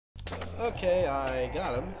Okay, I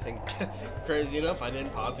got him. And crazy enough, I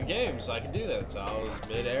didn't pause the game, so I could do that. So I was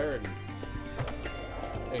mid-air and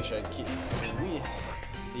make sure I keep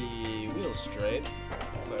the wheels straight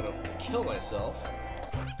so I don't kill myself.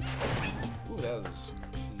 Ooh, that was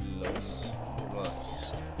close. I'm gonna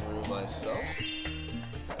screw myself.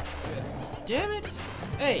 Damn it!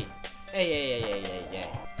 Hey! Hey.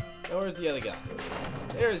 Now, where's the other guy?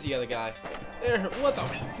 There's the other guy. There, what the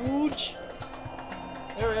fooch?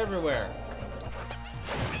 They're everywhere.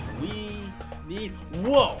 We need.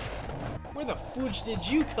 Whoa! Where the fooch did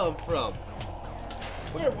you come from?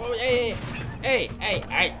 Where? Whoa, hey!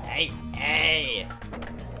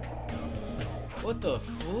 What the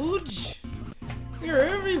fooch? You're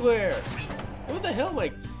everywhere. What the hell?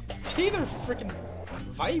 My teeth are freaking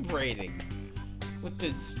vibrating with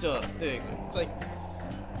this stuff thing. It's like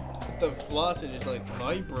the velocity is like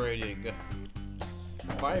vibrating.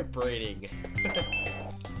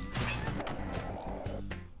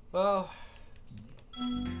 Well,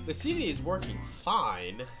 the CD is working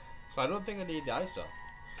fine, so I don't think I need the ISO.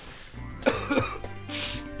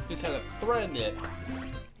 Just had to threaten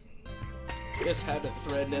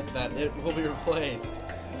it. That it will be replaced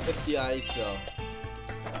with the ISO.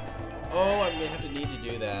 Oh, I'm gonna have to need to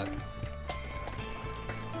do that.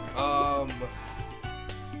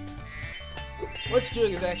 What it's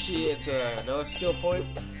doing is actually, it's another skill point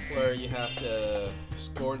where you have to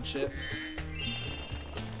score and shit.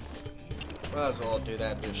 Might as well do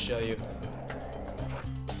that and just show you.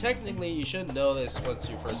 Technically, you shouldn't know this once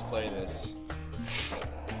you first play this.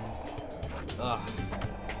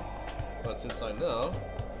 But since I know,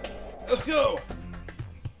 let's go!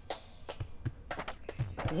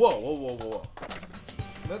 Whoa.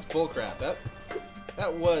 That's bullcrap.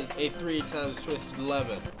 That was a 3 times twisted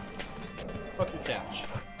lemon. Fuck your couch.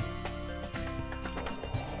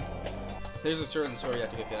 There's a certain story you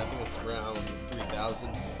have to get there. I think it's around 3,000.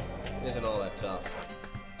 It isn't all that tough.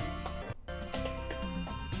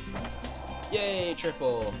 Yay,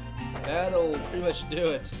 triple! That'll pretty much do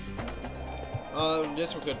it.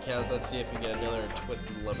 Just for good counts, let's see if we get another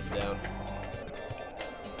twisted lemon down.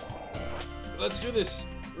 Let's do this!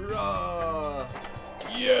 Rah!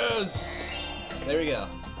 Yes! There we go.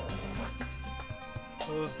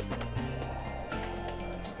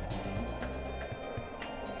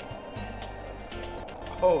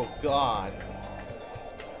 Oh god.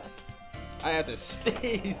 I have to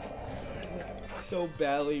sneeze so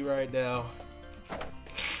badly right now.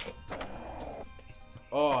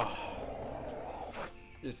 Oh.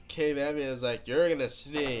 Just came at me and was like, you're gonna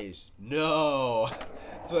sneeze. No.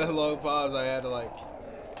 It's when a long pause I had to like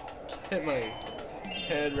get my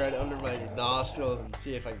head right under my nostrils and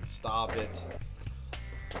see if I can stop it.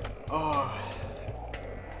 Oh.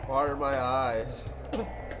 Water my eyes.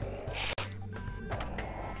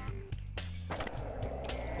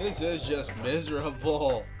 This is just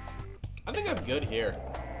miserable. I think I'm good here.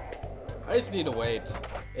 I just need to wait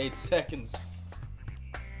 8 seconds.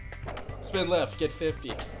 Spin left, get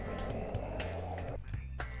 50.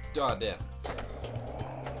 God damn.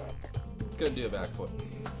 Couldn't do a backflip.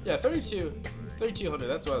 Yeah, 3,200,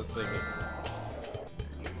 that's what I was thinking.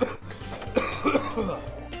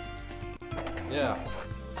 Yeah.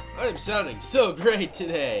 I'm sounding so great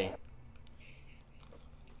today.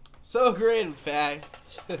 So great, in fact.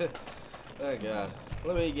 Oh god.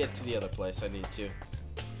 Let me get to the other place I need to.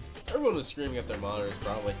 Everyone was screaming at their monitors,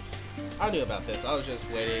 probably. I knew about this. I was just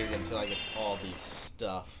waiting until I get all these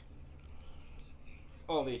stuff.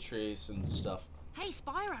 All the trees and stuff. Hey,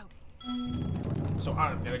 Spyro. So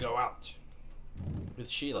I'm gonna go out with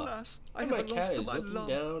Sheila. Alas, and my cat is looking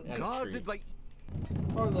down at a tree. By...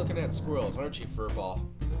 Or looking at squirrels, aren't you, furball?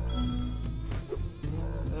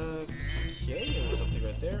 Okay, there's something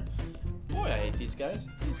right there. Boy, I hate these guys.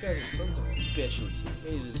 These guys are sons of bitches.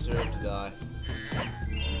 They deserve to die.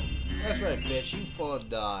 That's right, bitch. You fall and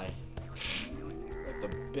die. Like the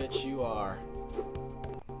bitch you are.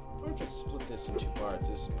 I'm going to split this in 2 parts.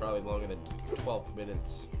 This is probably longer than 12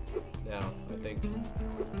 minutes now, I think.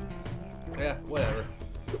 Yeah, whatever.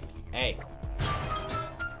 Hey.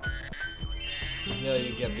 Yeah,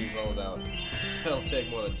 you get these levels out. It'll take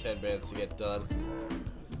more than 10 minutes to get done.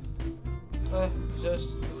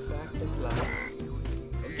 Just the fact of life.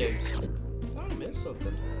 And games. Oh, I missed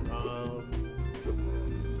something.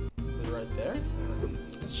 Is it right there?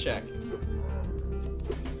 Let's check.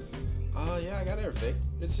 Oh, yeah, I got everything.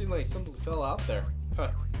 It seemed like something fell out there.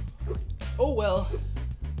 Huh. Oh, well.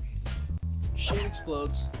 Shit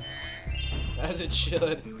explodes. As it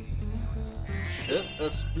should. Shit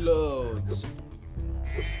explodes.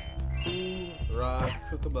 Hoorah,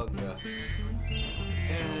 Cucamonga.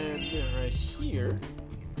 And right here,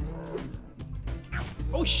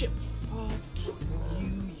 Oh shit! Fuck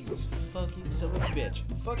you, you fucking son of a bitch.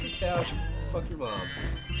 Fuck your couch, fuck your mom.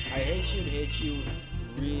 I hate you and hate you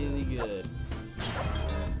really good.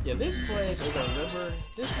 Yeah, this place, as I remember,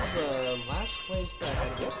 this is the last place that I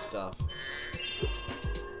had to get stuff.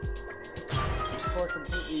 Before it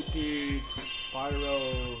completely beats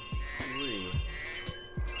Spyro 3.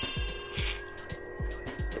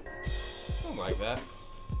 Don't like that.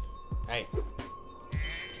 Hey.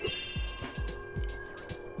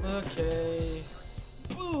 Okay.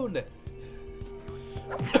 Boon!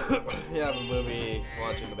 Yeah, I have a movie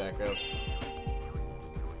watching in the background.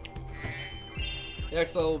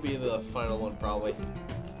 Next level will be the final one, probably.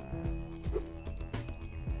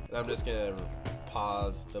 And I'm just gonna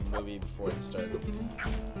pause the movie before it starts.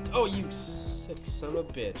 Oh, you sick son of a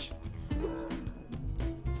bitch.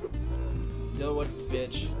 You know what,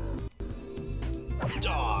 bitch?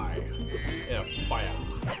 Die! In a fire.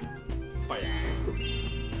 Fire.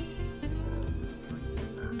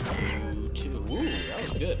 You two. Ooh, that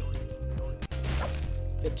was good.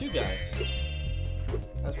 Hit two guys.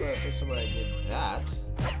 That's my first time I did that.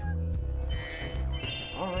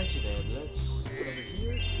 Alrighty then, let's get over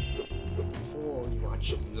here before we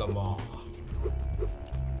watch Lamar.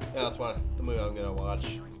 Yeah, that's what the movie I'm gonna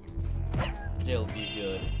watch. It'll be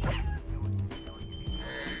good.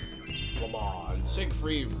 Lamar and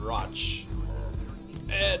Siegfried Roch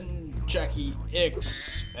and Jackie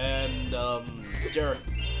X and Derek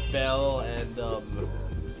Bell and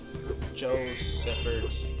Joe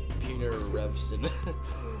Seppert, Peter Revson.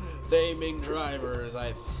 Naming drivers,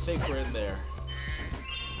 I think we're in there.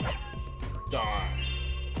 Die.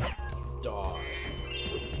 Die.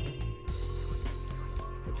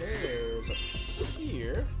 Okay, there's up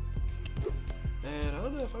here. And I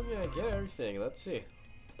don't know if I'm gonna get everything. Let's see.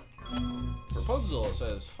 Repunzel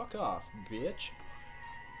says, fuck off, bitch.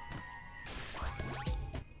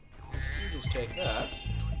 You just take that.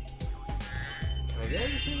 Can I get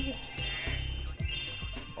anything?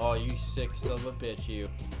 Oh, you sick son of a bitch, you.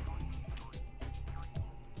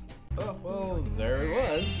 Oh, well, there it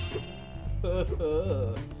was.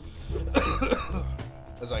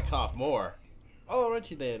 As I cough more.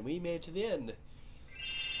 Alrighty then, we made it to the end.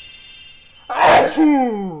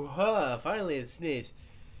 Finally it sneezed.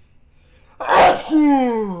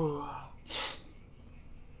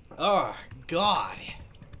 Oh, God.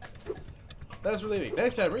 Thanks for leaving.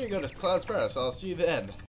 Next time, we're gonna go to Cloud Spyro, so I'll see you then.